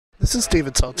This is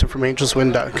David Saltzer from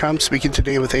AngelsWin.com, speaking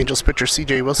today with Angels pitcher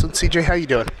C.J. Wilson. C.J., how you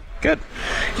doing? Good.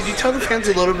 Could you tell the fans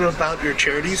a little bit about your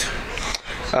charities?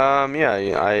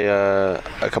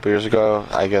 A couple years ago,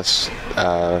 I guess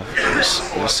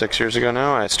it was 6 years ago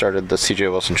now, I started the C.J.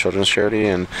 Wilson Children's Charity,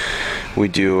 and we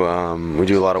do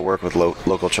a lot of work with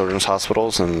local children's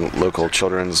hospitals and local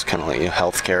children's kind of like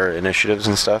healthcare initiatives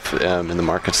and stuff in the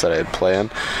markets that I play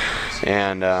in.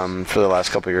 And for the last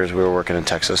couple of years, we were working in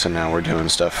Texas, and now we're doing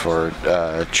stuff for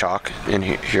Chalk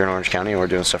here in Orange County. We're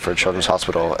doing stuff for Children's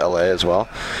Hospital LA as well.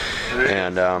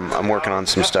 And I'm working on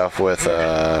some stuff with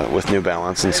New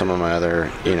Balance and some of my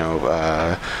other,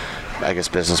 I guess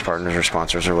business partners or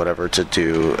sponsors or whatever to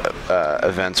do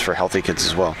events for healthy kids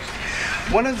as well.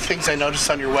 One of the things I noticed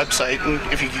on your website, and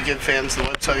if you could give fans the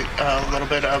website a little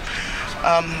bit of,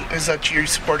 is that you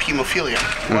support hemophilia.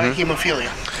 Why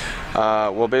hemophilia?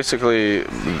 Well, basically,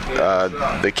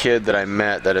 the kid that I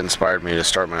met that inspired me to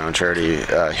start my own charity,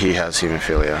 he has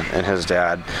hemophilia, and his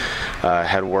dad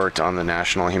had worked on the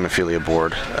National Hemophilia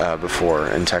Board before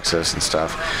in Texas and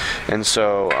stuff. And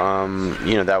so,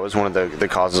 that was one of the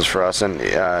causes for us. And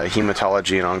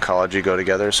hematology and oncology go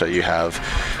together, so you have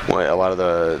a lot of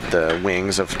the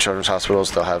wings of children's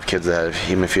hospitals, they'll have kids that have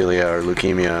hemophilia or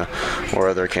leukemia or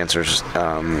other cancers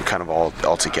kind of all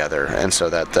together. And so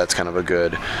that's kind of a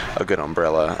good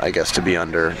umbrella, I guess, to be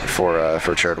under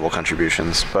for charitable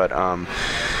contributions. But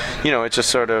it's just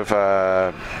sort of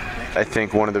I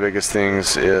think one of the biggest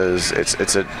things is it's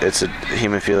a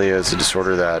hemophilia is a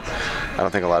disorder that I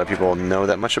don't think a lot of people know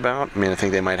that much about. I mean, I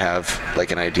think they might have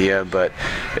like an idea, but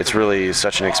it's really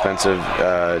such an expensive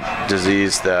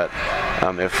disease that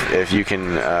if you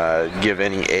can give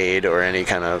any aid or any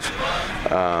kind of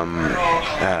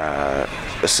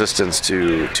assistance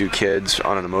to kids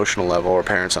on an emotional level or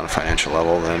parents on a financial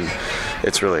level, then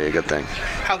it's really a good thing.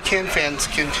 How can fans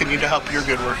continue to help your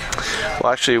good work?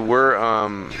 Well, actually,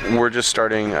 we're just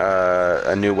starting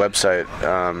a new website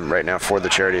right now for the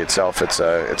charity itself. It's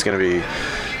going to be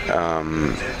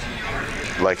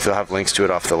they'll have links to it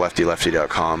off the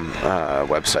leftylefty.com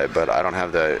website, but I don't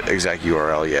have the exact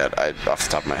URL yet. Off the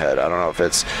top of my head, I don't know if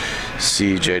it's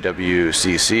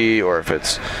CJWCC or if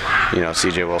it's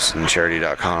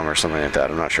CJWilsonCharity.com or something like that.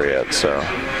 I'm not sure yet. So.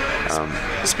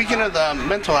 Speaking of the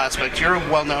mental aspect, you're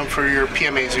well known for your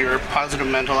PMAs, your positive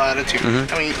mental attitude.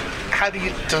 I mean, how do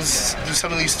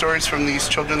some of these stories from these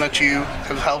children that you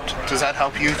have helped, does that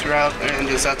help you throughout, and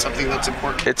is that something that's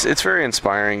important? It's very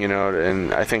inspiring,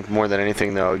 and I think more than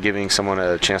anything though, giving someone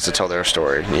a chance to tell their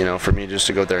story. For me just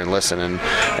to go there and listen and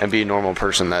be a normal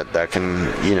person that can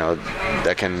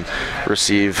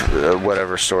receive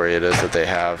whatever story it is that they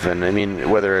have. And I mean,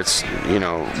 whether it's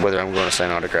whether I'm going to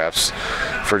sign autographs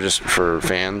for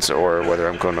fans or whether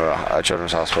I'm going to a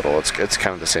children's hospital, it's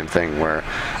kind of the same thing where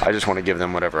I just want to give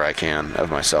them whatever I can of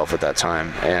myself at that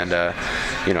time. And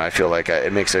I feel like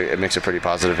it makes a pretty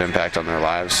positive impact on their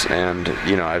lives. And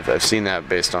I've seen that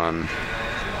based on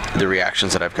the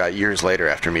reactions that I've got years later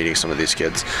after meeting some of these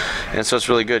kids. And so it's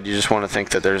really good. You just want to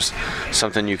think that there's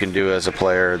something you can do as a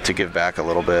player to give back a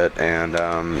little bit, and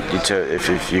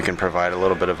if you can provide a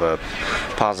little bit of a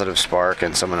positive spark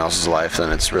in someone else's life,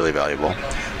 then it's really valuable.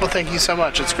 Well, thank you so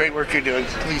much. It's great work you're doing.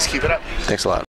 Please keep it up. Thanks a lot.